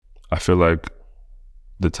I feel like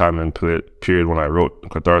the time and period when I wrote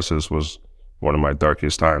Catharsis was one of my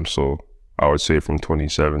darkest times. So I would say from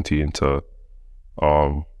 2017 to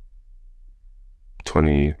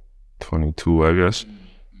 2022, I guess.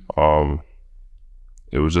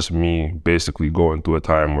 It was just me basically going through a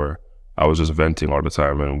time where I was just venting all the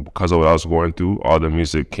time, and because of what I was going through, all the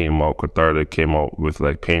music came out cathartic, came out with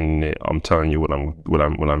like pain in it. I'm telling you what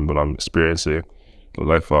I'm experiencing, the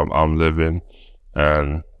life I'm living,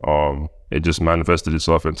 and it just manifested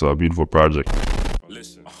itself into a beautiful project.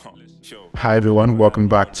 Hi everyone, welcome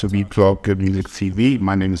back to Beat Blog Good Music TV.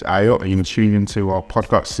 My name is Ayo, and you're tuning into our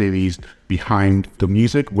podcast series Behind the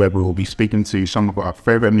Music, where we will be speaking to some of our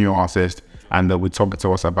favorite new artists, and they'll be talking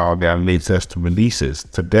to us about their latest releases.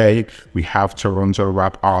 Today, we have Toronto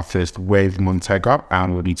rap artist Wave Montega,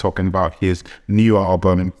 and we'll be talking about his new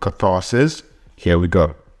album, Catharsis. Here we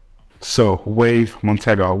go. So, Wave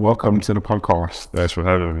Montega, welcome to the podcast. Thanks for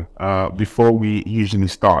having me. Before we usually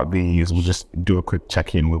start these, we'll just do a quick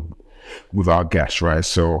check-in with our guests, right?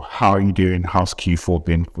 So, how are you doing? How's Q4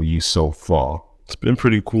 been for you so far? It's been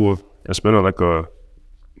pretty cool. It's been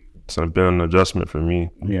it's been an adjustment for me.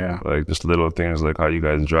 Yeah. Like just little things like how you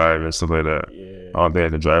guys drive and stuff like that. Yeah. I don't think I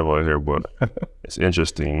can drive out here, but it's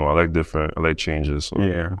interesting. You know, I like changes. So,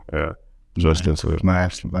 Yeah. Just into it.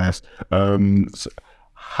 Nice. So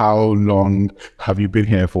how long have you been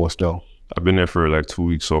here for still? I've been there for like 2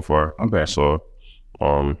 weeks so far. Okay. So,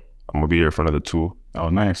 I'm gonna be here for another 2. Oh,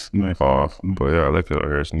 nice. But yeah, I like it out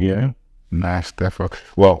here. Yeah. Nice, definitely.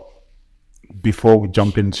 Well, before we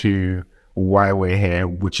jump into why we're here,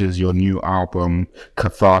 which is your new album,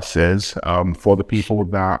 Catharsis, for the people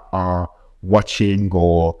that are watching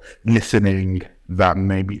or listening that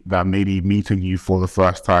may be meeting you for the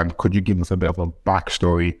first time, could you give us a bit of a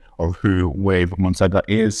backstory of who Wave Montega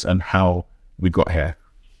is and how we got here?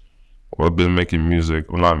 Well, I've been making music,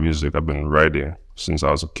 well, not music, I've been writing since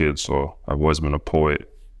I was a kid. So I've always been a poet,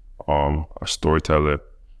 a storyteller,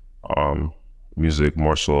 music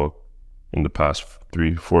more so in the past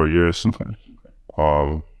 3-4 years. Okay.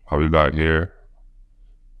 How we got here,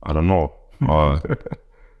 I don't know.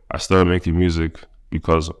 I started making music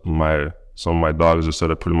because some of my dogs just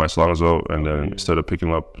started putting my songs out, and then started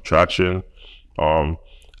picking up traction. I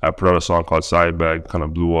put out a song called Side Bag, kind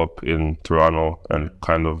of blew up in Toronto and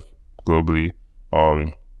kind of globally.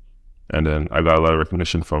 And then I got a lot of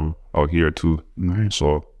recognition from out here too. Nice.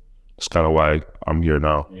 So it's kind of why I'm here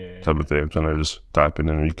now, type of thing. I'm trying to just tap in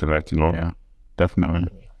and reconnect, you know? Yeah,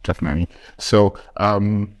 definitely. So,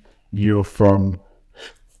 you're from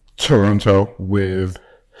Toronto with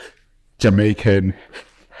Jamaican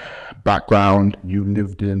background. You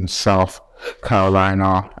lived in South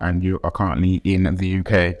Carolina, and you are currently in the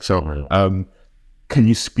UK. So, can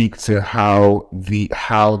you speak to how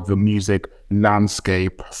the music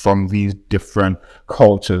landscape from these different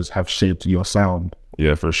cultures have shaped your sound?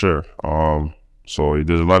 Yeah, for sure. So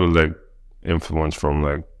there's a lot of like influence from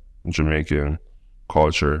like Jamaican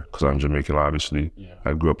culture, because I'm Jamaican, obviously. Yeah.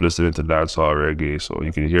 I grew up listening to dancehall reggae, so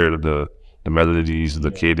you can hear the melodies, the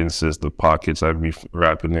cadences, the pockets I'd be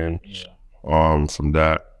rapping in. Yeah. From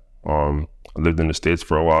that, I lived in the States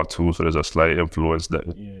for a while too, so there's a slight influence that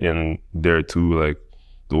in there too, like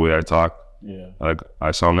the way I talk. Yeah. Like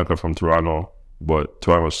I sound like I'm from Toronto, but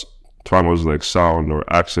Toronto's like sound or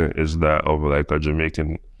accent is that of like a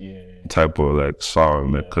Jamaican type of like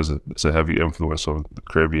song, like because it's a heavy influence of the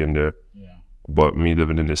Caribbean there. Yeah. But me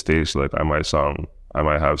living in the States, like I might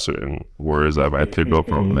have certain words I might pick up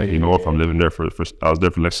from, like, you know, if I'm living there I was there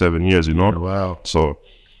for like 7 years, you know. Wow. So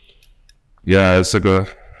yeah, it's like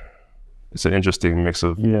it's an interesting mix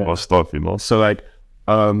of stuff, you know. So like,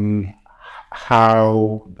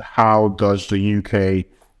 how does the UK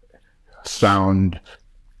sound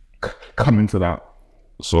come into that?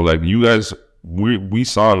 So like you guys, we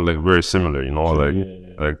sound like very similar, you know,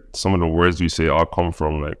 like some of the words we say all come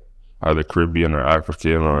from like either Caribbean or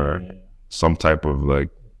African or some type of like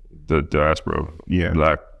the diaspora,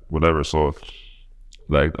 black, whatever. So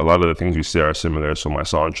like a lot of the things we say are similar, so my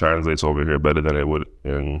song translates over here better than it would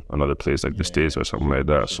in another place like the States or something like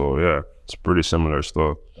that. So yeah, it's pretty similar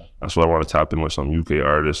stuff. That's why I want to tap in with some UK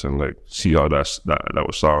artists and like see how that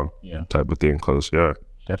would sound, type of thing. Cause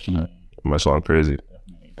definitely, it might sound crazy.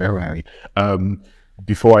 Definitely.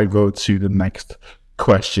 Before I go to the next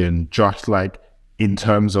question, just like in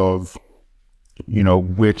terms of, you know,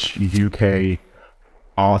 which UK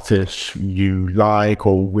artists you like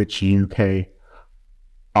or which UK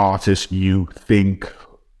artists you think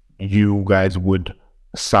you guys would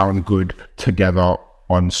sound good together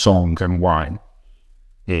on songs, and why?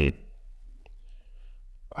 I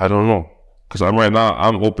don't know, because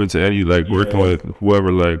I'm open to any like working with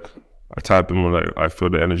whoever like I tap in when like I feel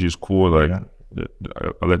the energy is cool. Like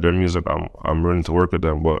I like their music. I'm willing to work with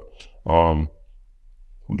them. But what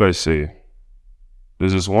did I say?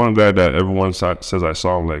 There's this one guy that everyone says I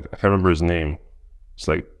saw him. Like I can't remember his name. It's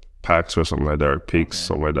like Pax or something like that, or Pakes,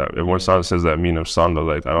 something like that. Everyone says that mean of Sonda.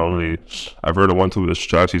 Like I don't really. I've heard of 1, 2 of his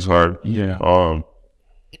tracks. He's hard. Yeah.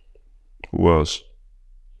 Who else?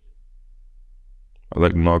 I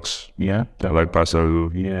like Nux. Yeah. I like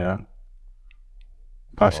Passalu. Yeah.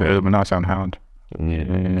 Passalu, but not Soundhound.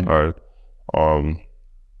 Yeah. All right.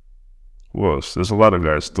 Who else? There's a lot of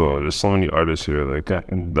guys still. There's so many artists here like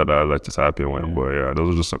that I like to tap in with. Yeah. But yeah,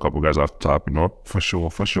 those are just a couple guys off the top, you know? For sure.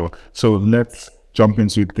 So let's jump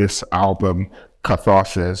into this album,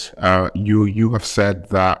 Catharsis. You have said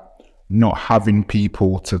that not having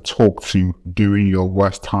people to talk to during your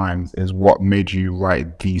worst times is what made you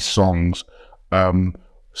write these songs.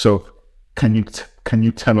 So can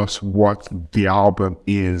you tell us what the album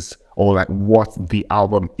is, or like what the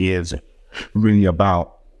album is really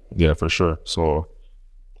about? Yeah, for sure. So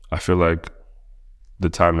I feel like the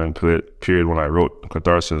time and period when I wrote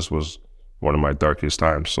Catharsis was one of my darkest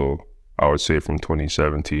times. So I would say from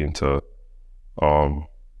 2017 to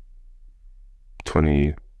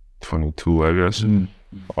 2022, I guess.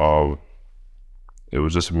 It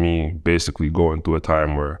was just me basically going through a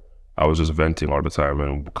time where I was just venting all the time,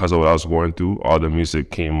 and because of what I was going through, all the music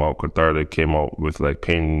came out cathartic, came out with like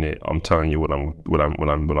pain in it. I'm telling you what I'm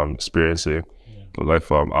experiencing, the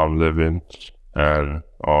life I'm living, and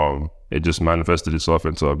it just manifested itself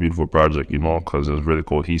into a beautiful project, you know, because it was really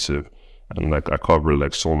cohesive, and like I covered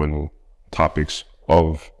like so many topics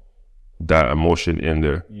of that emotion in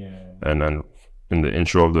there, and then in the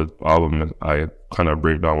intro of the album, I kind of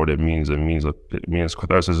break down what it means. It means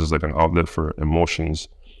catharsis is like an outlet for emotions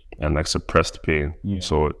and like suppressed pain.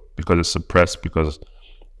 So because it's suppressed, because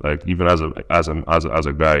like even as a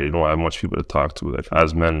guy, you don't have much people to talk to. Like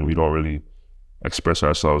as men, we don't really express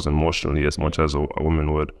ourselves emotionally as much as a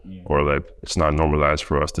woman would, or like it's not normalized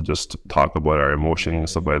for us to just talk about our emotions and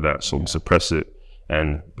stuff like that. So we suppress it,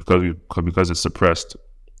 and because it's suppressed,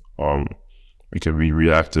 we can be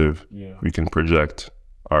reactive. We can project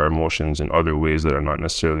our emotions in other ways that are not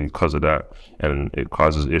necessarily because of that, and it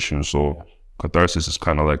causes issues. So catharsis is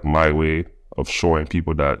kind of like my way of showing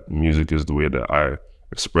people that music is the way that I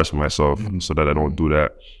express myself, so that I don't do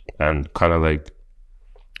that, and kind of like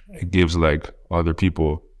it gives like other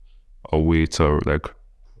people a way to like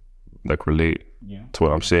relate to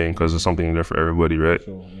what I'm saying, because there's something there for everybody, right?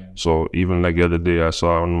 So even like the other day, I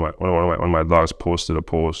saw one of my dogs posted a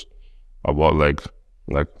post about like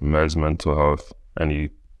men's mental health, and he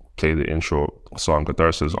played the intro song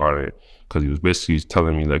Catharsis on it, because he was basically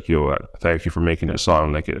telling me like, yo, thank you for making that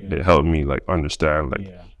song. Like it helped me like understand like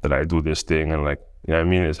that I do this thing, and like, you know what I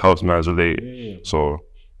mean, it helps men relate. So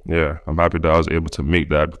yeah, I'm happy that I was able to make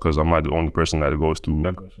that, because I'm not the only person that goes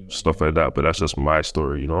through stuff like that, but that's just my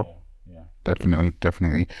story, you know?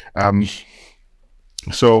 Definitely.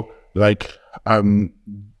 So like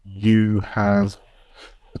you have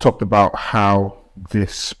talked about how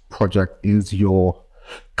this project is your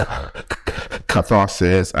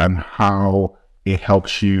catharsis and how it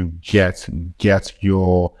helps you get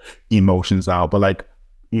your emotions out, but like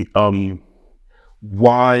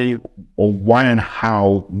why and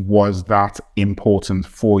how was that important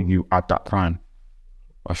for you at that time?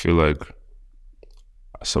 I feel like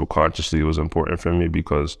subconsciously it was important for me,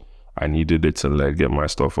 because I needed it to like get my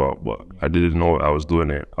stuff out, but I didn't know I was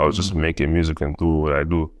doing it. I was just making music and doing what I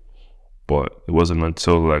do. But it wasn't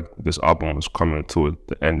until like this album was coming to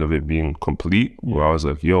the end of it being complete where I was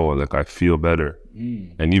like, yo, like I feel better.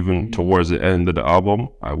 And even towards the end of the album,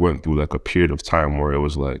 I went through like a period of time where it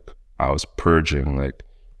was like I was purging, like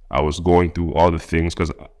I was going through all the things,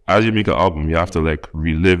 because as you make an album, you have to like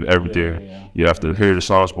relive everything. You have to hear the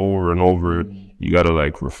songs over and over. You gotta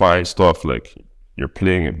like refine stuff, like you're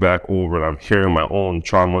playing it back over, and I'm hearing my own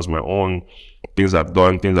traumas, my own things I've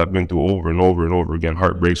done, things I've been through over and over and over again,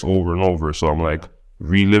 heartbreaks over and over. So I'm like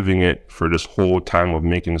reliving it for this whole time of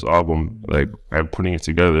making this album, like I'm putting it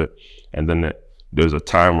together. And then there's a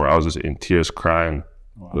time where I was just in tears crying,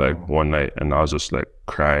 like one night, and I was just like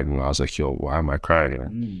crying, and I was like, yo, why am I crying?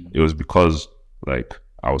 And it was because like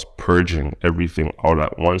I was purging everything all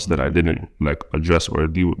at once that I didn't like address or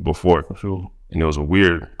deal with before. And it was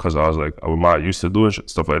weird, because I was like, I'm not used to doing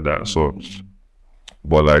stuff like that. So,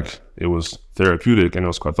 but like it was therapeutic and it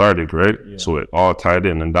was cathartic, right? So it all tied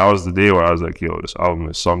in, and that was the day where I was like, yo, this album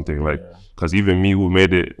is something, like, because even me who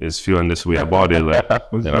made it is feeling this way about it, like,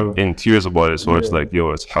 and I'm in tears about it. So it's like,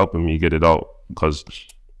 yo, it's helping me get it out, because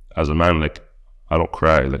as a man, like I don't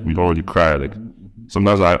cry, like we don't really cry, like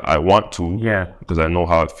sometimes I want to, yeah, because I know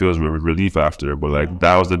how it feels with relief after. But like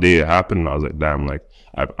that was the day it happened, and I was like, damn, like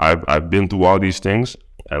I've been through all these things,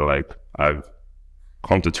 and like I've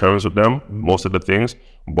come to terms with them, most of the things,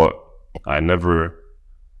 but I never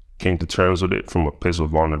came to terms with it from a place of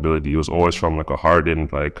vulnerability. It was always from like a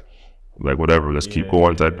hardened, like whatever, let's keep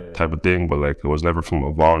going type of thing. But like it was never from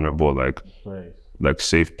a vulnerable, like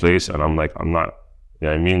safe place. And I'm like, I'm not, you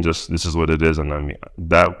know what I mean? Just this is what it is. And I mean,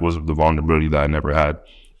 that was the vulnerability that I never had,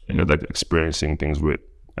 like experiencing things with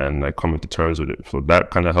and like coming to terms with it. So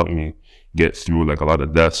that kind of helped me get through like a lot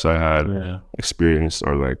of deaths I had experienced,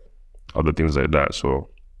 or like other things like that. So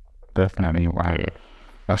definitely. Wow.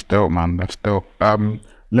 That's dope, man. That's dope.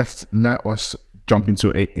 Let us jump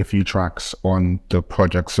into a few tracks on the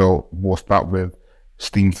project. So we'll start with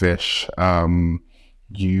Steamfish.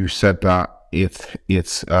 You said that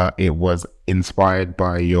it was inspired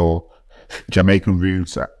by your Jamaican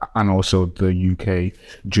roots and also the UK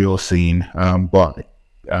drill scene. But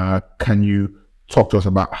can you talk to us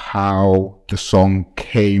about how the song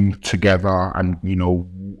came together, and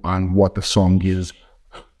and what the song is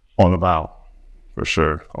all about? For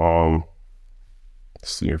sure.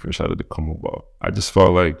 Steamfish, how did it come about? I just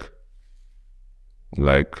felt like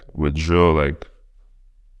with drill, like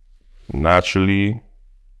naturally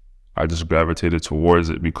I just gravitated towards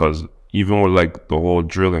it, because even with like the whole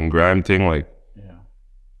drill and grime thing,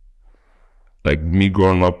 like me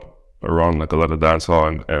growing up around like a lot of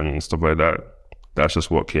dancehall and stuff like that, that's just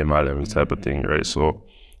what came out of me type of thing, right? So,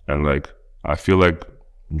 and like I feel like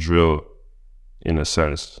drill, in a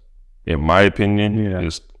sense, in my opinion,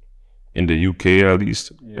 is in the UK at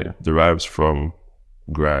least, it derives from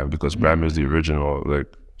grime, because grime is the original like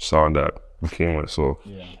sound that we came with. So,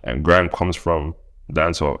 and grime comes from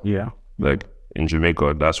dancehall. Like in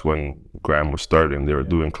Jamaica, that's when grime was starting. They were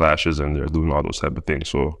doing clashes and they were doing all those type of things.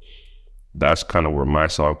 So that's kind of where my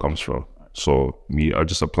sound comes from. So me, I'm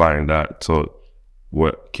just applying that to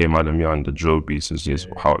what came out of me on the drill beats is just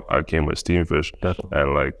how I came with Steamfish.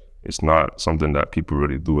 And like, it's not something that people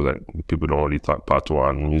really do. Like people don't really talk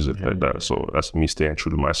patois and music like that. So that's me staying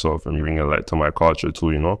true to myself and bringing light to my culture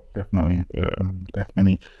too, Definitely.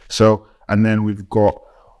 Definitely. So, and then we've got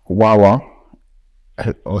Wawa.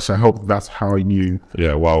 Also, I hope that's how you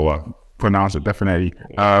Wawa pronounce it. Definitely.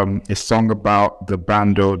 A song about the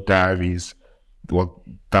Bando Diaries. Well,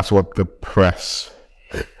 that's what the press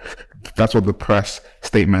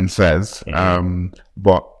statement says.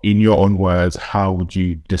 But in your own words, how would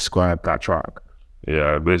you describe that track?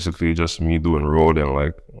 Yeah, basically just me doing road and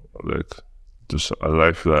like just a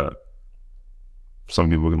life that some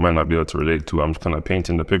people might not be able to relate to. I'm just kind of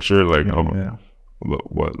painting the picture like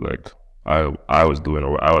what like I was doing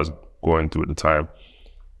or what I was going through at the time.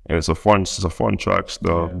 And it's a fun track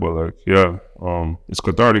stuff, but like it's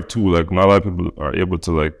cathartic too. Like not a lot of people are able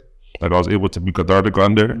to like I was able to be cathartic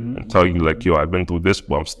on there and tell you like, yo, I've been through this,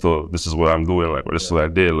 but I'm still, this is what I'm doing, like, or this is what I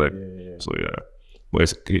did, like, so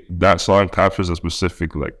But that song captures a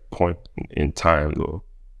specific like point in time though.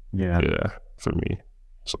 For me.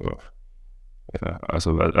 So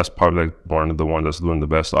so that's probably like one of the one that's doing the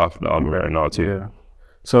best off the album right now too.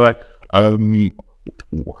 So like,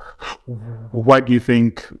 why do you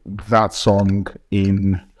think that song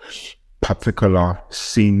in particular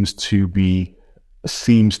seems to be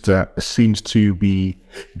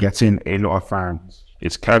getting a lot of fans?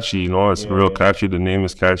 It's catchy, it's real catchy. The name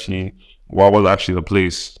is catchy. Wawa's actually a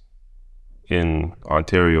place in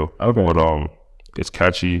Ontario. But it's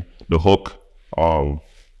catchy. The hook, I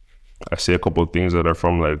say a couple of things that are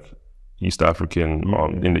from like East African,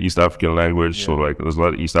 in the East African language. So like there's a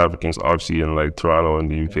lot of East Africans obviously in like Toronto and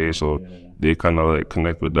the UK, so they kind of like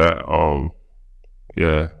connect with that.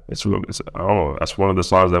 It's real. I don't know. That's one of the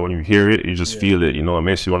songs that when you hear it, you just feel it. It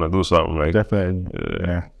makes you want to do something. Like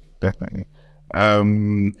definitely, definitely.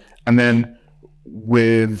 And then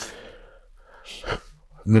with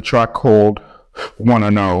the track called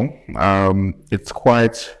 "Wanna Know," it's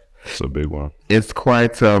a big one. It's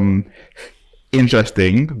quite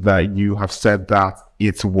interesting that you have said that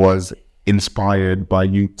it was inspired by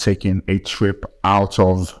you taking a trip out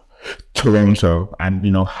of Toronto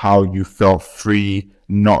and how you felt free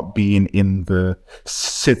not being in the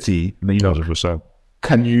city. 100%.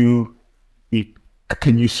 Can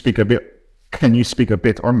you speak a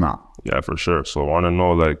bit on that? Yeah, for sure. So I want to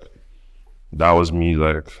know, like, that was me.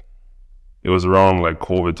 Like, it was around like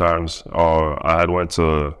COVID times. I had went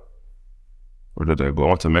to, where did I go? I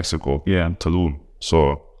went to Mexico. Tulum.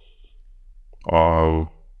 So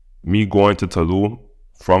me going to Tulum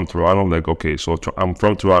from Toronto, like, okay, so I'm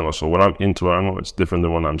from Toronto, so when I'm in Toronto, it's different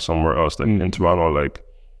than when I'm somewhere else. Like in Toronto, like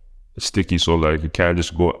sticky, so like you can't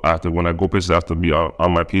just go after. When I go places, I have to be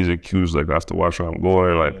on my P's and Q's. Like I have to watch where I'm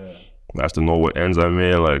going. Like I have to know what ends I'm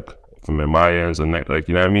in. Like if I'm in my ends and like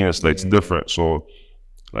you know what I mean. It's like it's different. So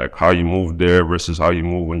like how you move there versus how you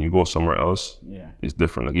move when you go somewhere else, it's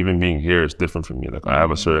different. Like even being here is different for me. Like I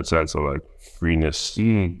have a certain sense of like freeness.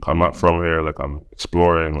 I'm not from here. Like I'm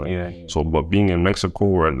exploring. Like so, but being in Mexico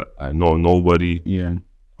where I know nobody.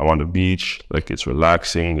 I'm on the beach, like it's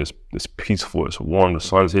relaxing, it's peaceful, it's warm, the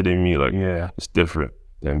sun's hitting me, like it's different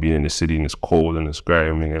than being in the city and it's cold and it's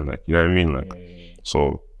grimy and like, you know what I mean? Like,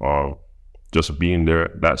 so just being there,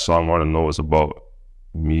 that song I wanna know is about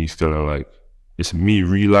me feeling like, it's me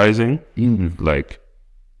realizing like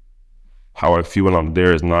how I feel when I'm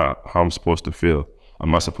there is not how I'm supposed to feel. I'm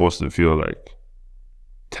not supposed to feel like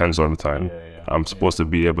tense all the time. I'm supposed to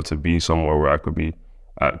be able to be somewhere where I could be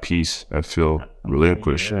at peace and feel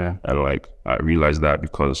relinquished. And like I realized that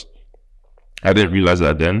because I didn't realize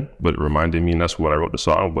that then, but it reminded me, and that's when I wrote the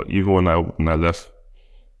song. But even when I left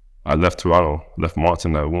Toronto, left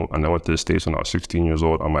Montega, and I went to the States when I was 16 years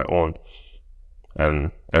old on my own,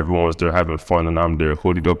 and everyone was there having fun, and I'm there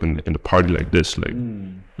hooded up in the party like this, like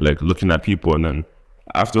looking at people, and then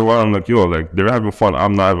after a while I'm like, yo, like they're having fun,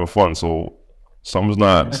 I'm not having fun, so someone's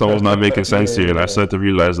not making sense here. And I started to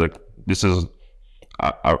realize like this is.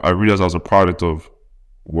 I realized I was a product of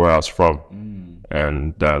where I was from,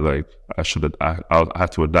 and that like I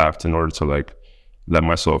had to adapt in order to like let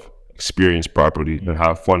myself experience properly and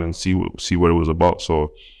have fun and see what it was about.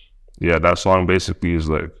 So yeah, that song basically is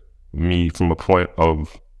like me from a point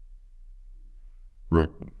of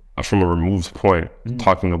from a removed point,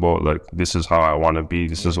 talking about like this is how I want to be.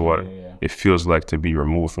 This is what it feels like to be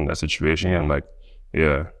removed from that situation, and like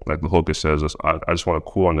like the hook says, I just want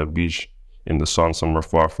to cool on the beach in the sun somewhere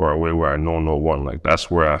far, far away where I know no one. Like that's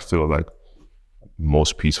where I feel like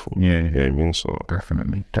most peaceful. You know what I mean? So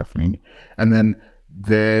definitely. And then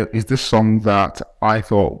there is this song that I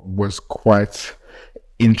thought was quite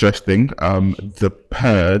interesting, The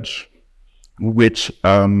Purge, which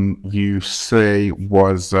you say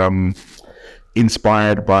was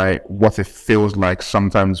inspired by what it feels like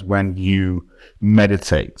sometimes when you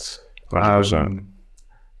meditate. 100%.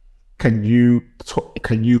 Can you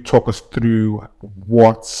talk us through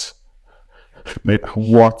what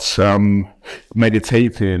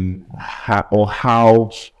meditating or how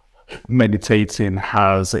meditating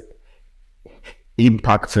has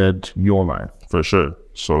impacted your life? For sure.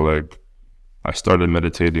 So like I started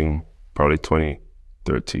meditating probably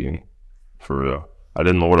 2013, for real. I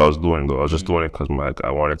didn't know what I was doing though. I was just doing it because I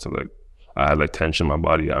wanted to like, I had like tension in my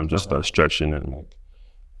body. I'm just stretching and like,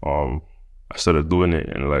 I started doing it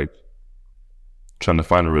and like trying to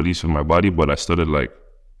find a release of my body, but I started like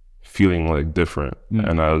feeling like different.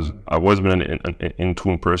 And I wasn't an in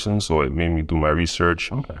tune person, so it made me do my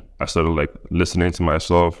research. I started like listening to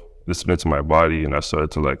myself, listening to my body, and I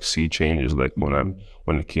started to like see changes like when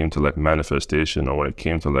it came to like manifestation, or when it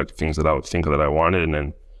came to like things that I would think that I wanted, and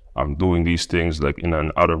then I'm doing these things like in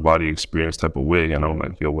an outer body experience type of way, and I'm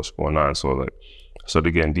like, yo, what's going on? So like I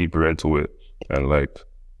started getting deeper into it, and like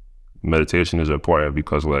meditation is important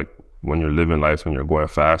because like when you're living life and you're going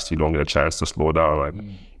fast, you don't get a chance to slow down. Like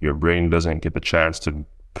your brain doesn't get the chance to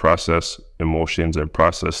process emotions and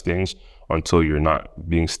process things until you're not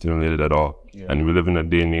being stimulated at all. And we live in a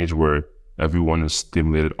day and age where everyone is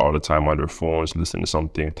stimulated all the time on their phones, listening to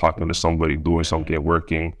something, talking to somebody, doing something,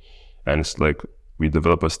 working. And it's like we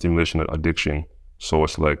develop a stimulation addiction. So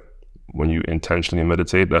it's like when you intentionally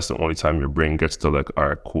meditate, that's the only time your brain gets to like, all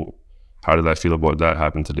right, cool. How did I feel about that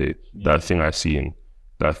happened today? That thing I seen,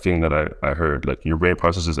 that thing that I heard. Like your brain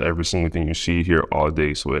processes every single thing you see, hear all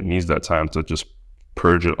day. So it needs that time to just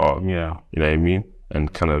purge it all. You know what I mean?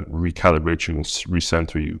 And kind of recalibrate you and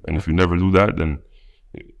recenter you. And if you never do that, then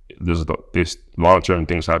there's long-term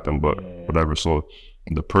things happen, but whatever. So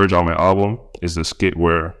the purge on my album is the skit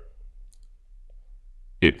where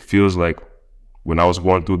it feels like when I was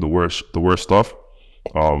going through the worst stuff,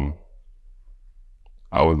 I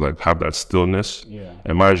would like have that stillness.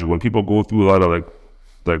 And mind you, when people go through a lot of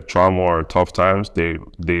like trauma or tough times, they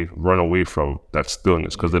run away from that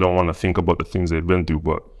stillness because they don't want to think about the things they've been through.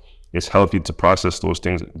 But it's healthy to process those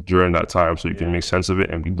things during that time so you can make sense of it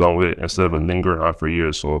and be done with it instead of lingering on for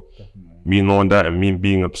years. So me knowing that and me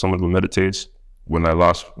being someone who meditates, when I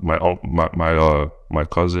lost my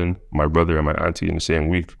cousin, my brother, and my auntie in the same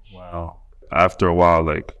week. After a while,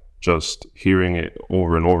 like just hearing it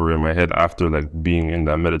over and over in my head after like being in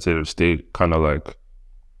that meditative state, kind of like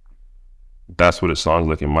that's what it sounds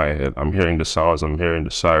like in my head. I'm hearing the sounds, I'm hearing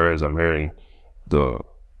the sirens, I'm hearing the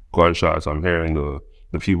gunshots, I'm hearing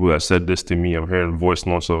the people that said this to me, I'm hearing voice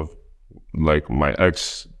notes of like my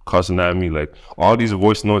ex cussing at me. Like all these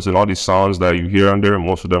voice notes and all these sounds that you hear on there,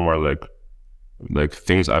 most of them are like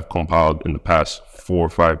things I've compiled in the past 4 or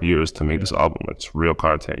 5 years to make this album. It's real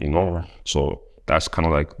content, you know? So that's kind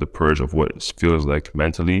of like the purge of what it feels like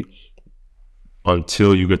mentally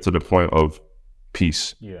until you get to the point of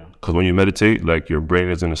peace. Yeah. Because when you meditate, like your brain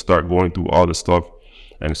is going to start going through all the stuff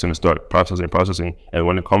and it's going to start processing. And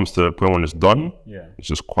when it comes to the point when it's done, it's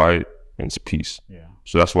just quiet and it's peace. Yeah.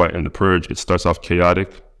 So that's why in the purge, it starts off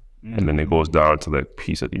chaotic and then it goes down to like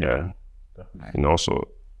peace at the end. Definitely. You know, so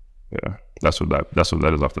yeah, that's what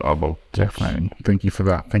that is off the album. Definitely. Thank you for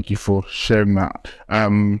that. Thank you for sharing that.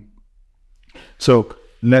 So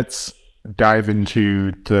let's dive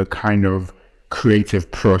into the kind of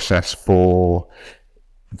creative process for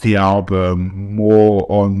the album, more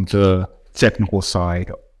on the technical side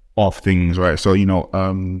of things, right? So, you know,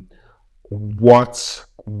 what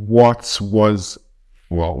was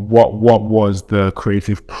the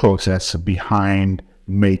creative process behind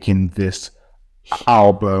making this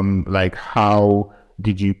album? Like, how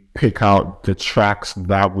did you pick out the tracks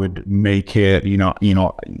that would make it,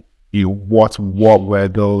 what were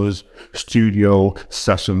those studio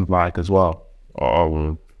sessions like as well?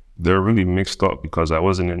 They're really mixed up because I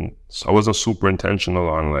wasn't super intentional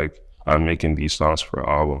on making these songs for an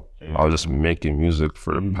album. I was just making music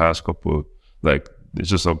for the past couple, like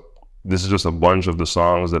this is just a bunch of the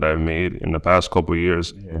songs that I made in the past couple of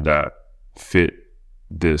years that fit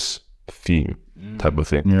this theme type of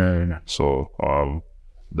thing. Yeah. So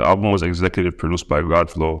the album was executive produced by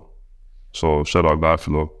Godflow. So shout out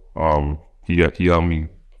Godflow. He helped me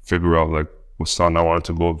figure out like what sound I wanted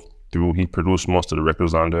to go through. He produced most of the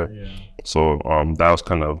records on there. Yeah. So that was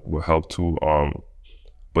kind of what helped too.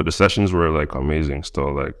 But the sessions were like amazing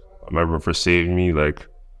still. Like I remember for Save Me, like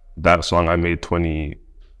that song I made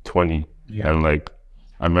 2020. Yeah. And like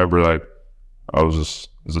I remember like there's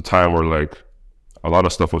a time where like a lot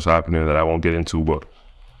of stuff was happening that I won't get into, but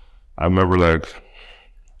I remember like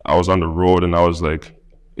I was on the road and I was like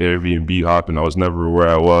Airbnb hopping. I was never where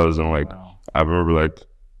I was, and like I remember like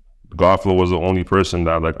Godflow was the only person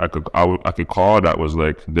that like I could call that was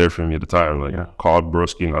like there for me at the time. Like called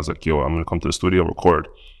Broski and I was like, yo, I'm gonna come to the studio and record.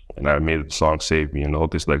 And I made the song Save Me, and the whole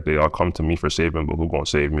thing's like they all come to me for saving, but who gonna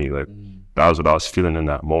save me? Like that was what I was feeling in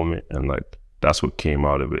that moment, and like that's what came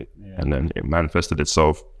out of it. And then it manifested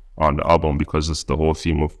itself on the album because it's the whole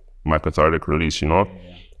theme of my cathartic release, you know?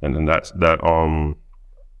 And then that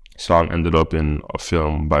song ended up in a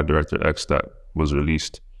film by Director X that was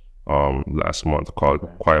released last month called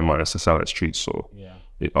Quiet Minds to Silent Streets. So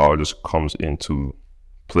it all just comes into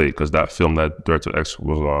play because that film that Director X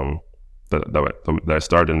was that I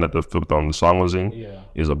started and that the song was in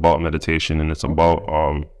is about meditation, and it's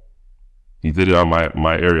about he did it on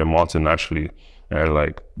my area, Malton, actually, and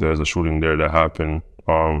like there's a shooting there that happened.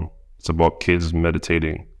 It's about kids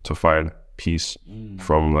meditating to find peace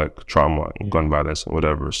from like trauma and gun violence and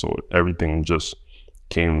whatever. So everything just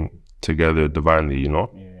came together divinely, you know?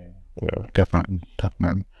 Yeah. Definitely.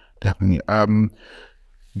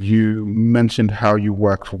 You mentioned how you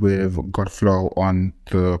worked with Godflow on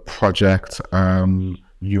the project.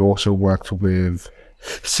 You also worked with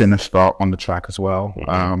Sinister on the track as well.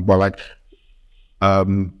 But like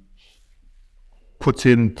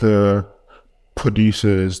putting the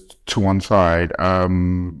producers to one side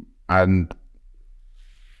and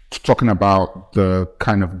talking about the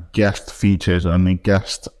kind of guest features and the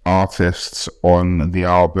guest artists on the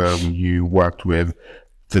album, you worked with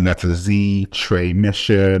The Letter Z, Trey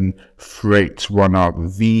Mission, Freight Runner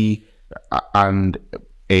V, and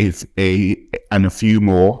a few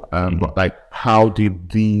more. But like, how did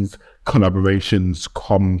these collaborations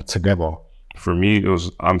come together? For me,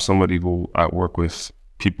 I'm somebody who I work with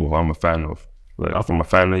people who I'm a fan of. Like if I'm a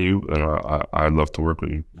fan of you, and I love to work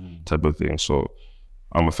with you, type of thing. So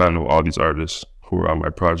I'm a fan of all these artists who are on my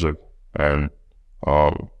project, and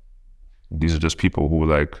these are just people who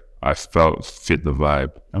like I felt fit the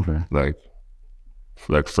vibe. Okay. Like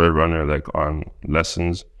Freight Runner, like on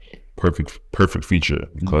Lessons, perfect feature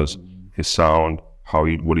because his sound,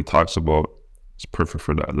 what he talks about, is perfect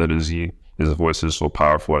for that. Letter Z, his voice is so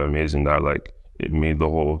powerful and amazing that like it made the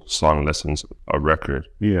whole song Lessons a record.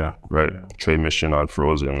 Yeah. Right. Yeah. Trey Mission on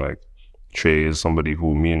Frozen, like Trey is somebody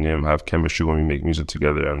who me and him have chemistry when we make music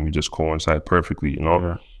together, and we just coincide perfectly, you know?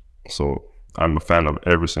 Yeah. So I'm a fan of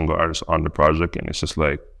every single artist on the project, and it's just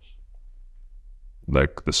like the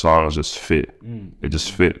songs just fit. It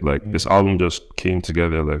just fit. Like this album just came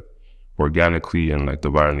together like organically and like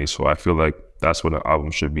divinely. So I feel like that's what an album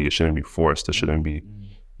should be. It shouldn't be forced. It shouldn't be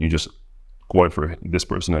you just going for this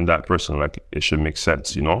person and that person. Like it should make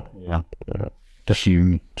sense, you know? Yeah.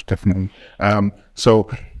 Definitely. So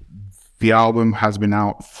The album has been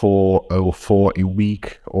out for a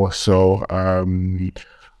week or so.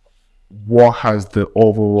 What has the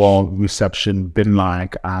overall reception been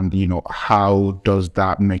like, and how does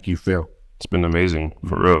that make you feel? It's been amazing,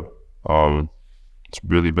 for real. It's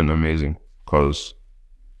really been amazing because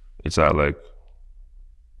it's at like,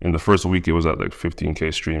 in the first week it was at like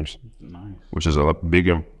 15K streams. Nice. Which is a big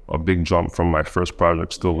jump from my first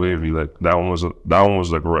project, Still Wavy. Like that one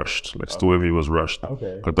was like rushed. Like Still Wavy was rushed.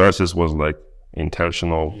 Okay. Catharsis was like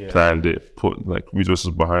intentional, planned it, put like resources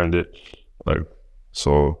behind it. Like,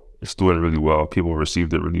 so it's doing really well. People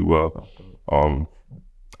received it really well. I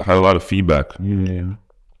had a lot of feedback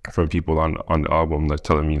from people on the album, like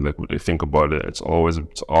telling me like what they think about it. It's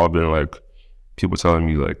all been like people telling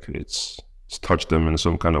me like it's touched them in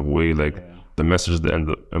some kind of way, like the message and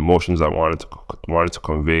the emotions I wanted to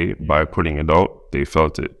convey by putting it out, they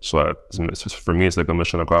felt it. So for me, it's like a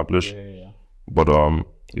mission accomplished. But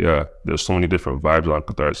there's so many different vibes on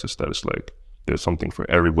Catharsis that it's like there's something for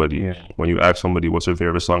everybody. When you ask somebody what's your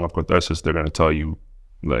favorite song of Catharsis, they're gonna tell you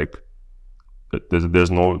like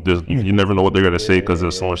you never know what they're gonna say because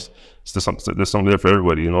there's so much. There's something there for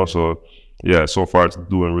everybody, So so far it's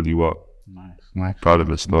doing really well. Nice. Proud of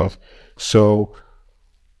it stuff. So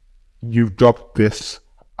you've dropped this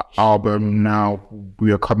album now.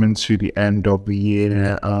 We are coming to the end of the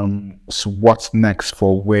year. So what's next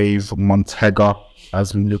for Wave Montega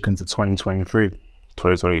as we look into 2023?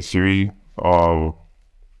 2023.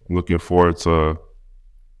 Looking forward to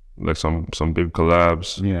like some big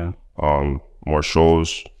collabs. More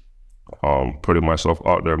shows. Putting myself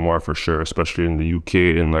out there more for sure, especially in the UK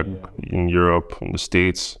and like in Europe, in the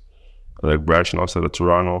States. Like branching outside of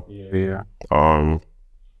Toronto.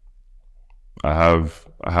 I have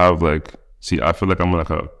like, I feel like I'm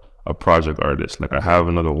like a project artist. Like I have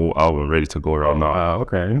another whole album ready to go right now.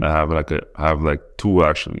 Okay. I have like two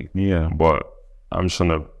actually. But I'm just trying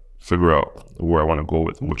to figure out where I want to go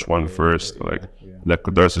with which one first. Like let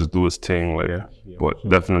Catharsis do its thing. But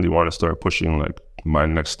definitely want to start pushing like my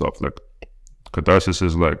next stuff. Like Catharsis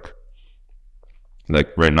is like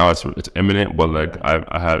right now it's imminent, but like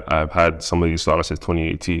I've had some of these songs since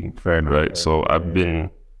 2018, right? So I've been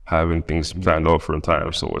having things planned out for a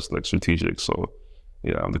time, so it's like strategic. So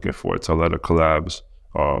I'm looking forward to a lot of collabs,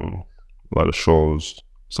 a lot of shows,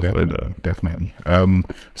 stuff like that. Definitely.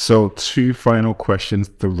 So 2 final questions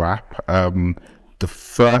to wrap. The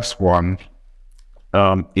first one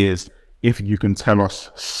is if you can tell us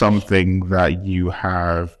something that you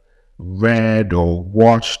have read or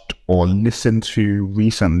watched or listened to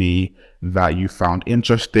recently that you found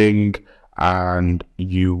interesting and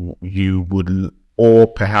you would, or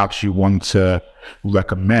perhaps you want to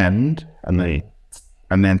recommend, and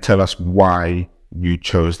then tell us why you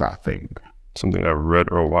chose that thing. Something I read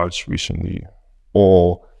or watched recently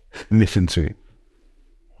or listened to.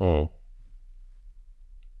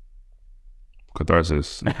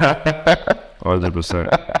 Catharsis.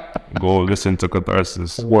 100%. Go listen to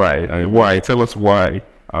Catharsis. Why? Tell us why.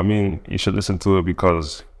 I mean, you should listen to it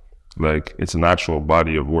because like it's an actual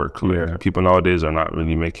body of work. Like, people nowadays are not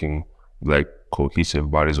really making like cohesive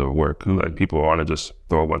bodies of work. Like people want to just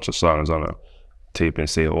throw a bunch of songs on a tape and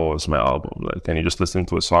say, oh, it's my album. Like, and you just listen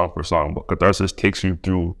to it song for song. But Catharsis takes you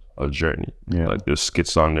through a journey. Like there's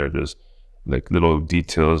skits on there. There's like little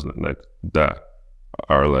details like that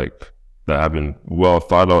are like that have been well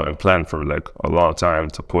thought out and planned for like a long time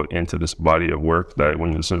to put into this body of work that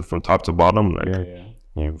when you listen from top to bottom, like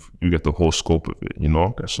you get the whole scope of it,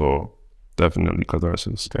 So definitely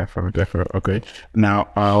Catharsis. Definitely. Okay. Now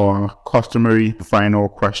our customary final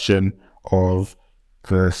question of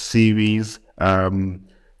the series,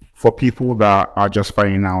 for people that are just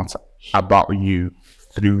finding out about you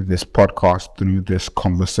through this podcast, through this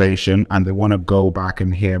conversation, and they want to go back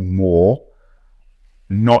and hear more,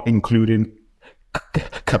 not including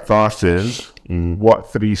Catharsis,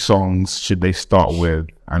 what 3 songs should they start with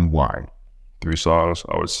and why? 3 songs,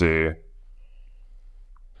 I would say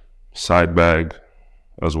Side Bag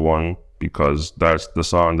as one, because that's the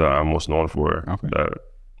song that I'm most known for. That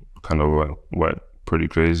kind of went pretty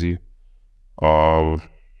crazy.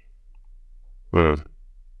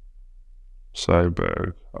 Side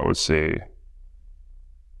Bag, I would say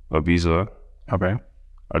Ibiza. Okay.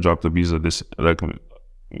 I dropped Ibiza this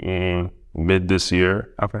mid this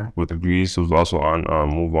year. Okay. With the Grease. It was also on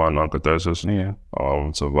Move On Catharsis. It's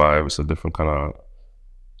a vibe. It's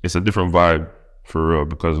a different vibe for real,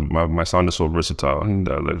 because my sound is so versatile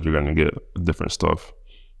that like you're gonna get different stuff.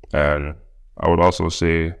 And I would also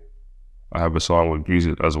say I have a song with Grease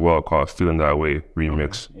as well called Feeling That Way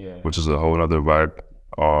Remix, which is a whole other vibe.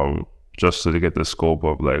 just to get the scope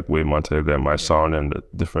of like Wave Montega and my sound and the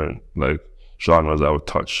different like genres I would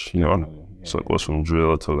touch, you know. So it goes from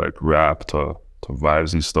drill to like rap to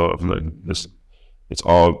vibesy stuff. Like it's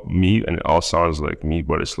all me and it all sounds like me,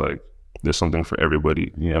 but it's like there's something for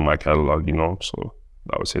everybody in my catalog, you know. So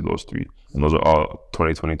I would say those three, and those are all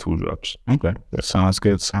 2022 drops. Okay, that sounds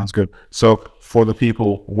good. Sounds good. So for the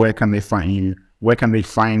people, where can they find you? Where can they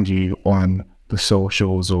find you on the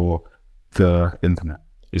socials or the internet?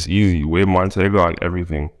 It's easy. Wave Montega on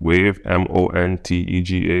everything. Wave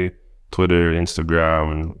Montega, Twitter,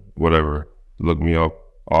 Instagram, and whatever. Look me up.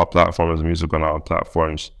 All platforms, music on all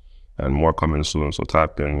platforms, and more coming soon. So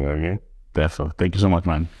tap in. You know what I mean? Definitely. Thank you so much,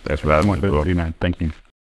 man. Thanks for having me, bro. Man. Thank you.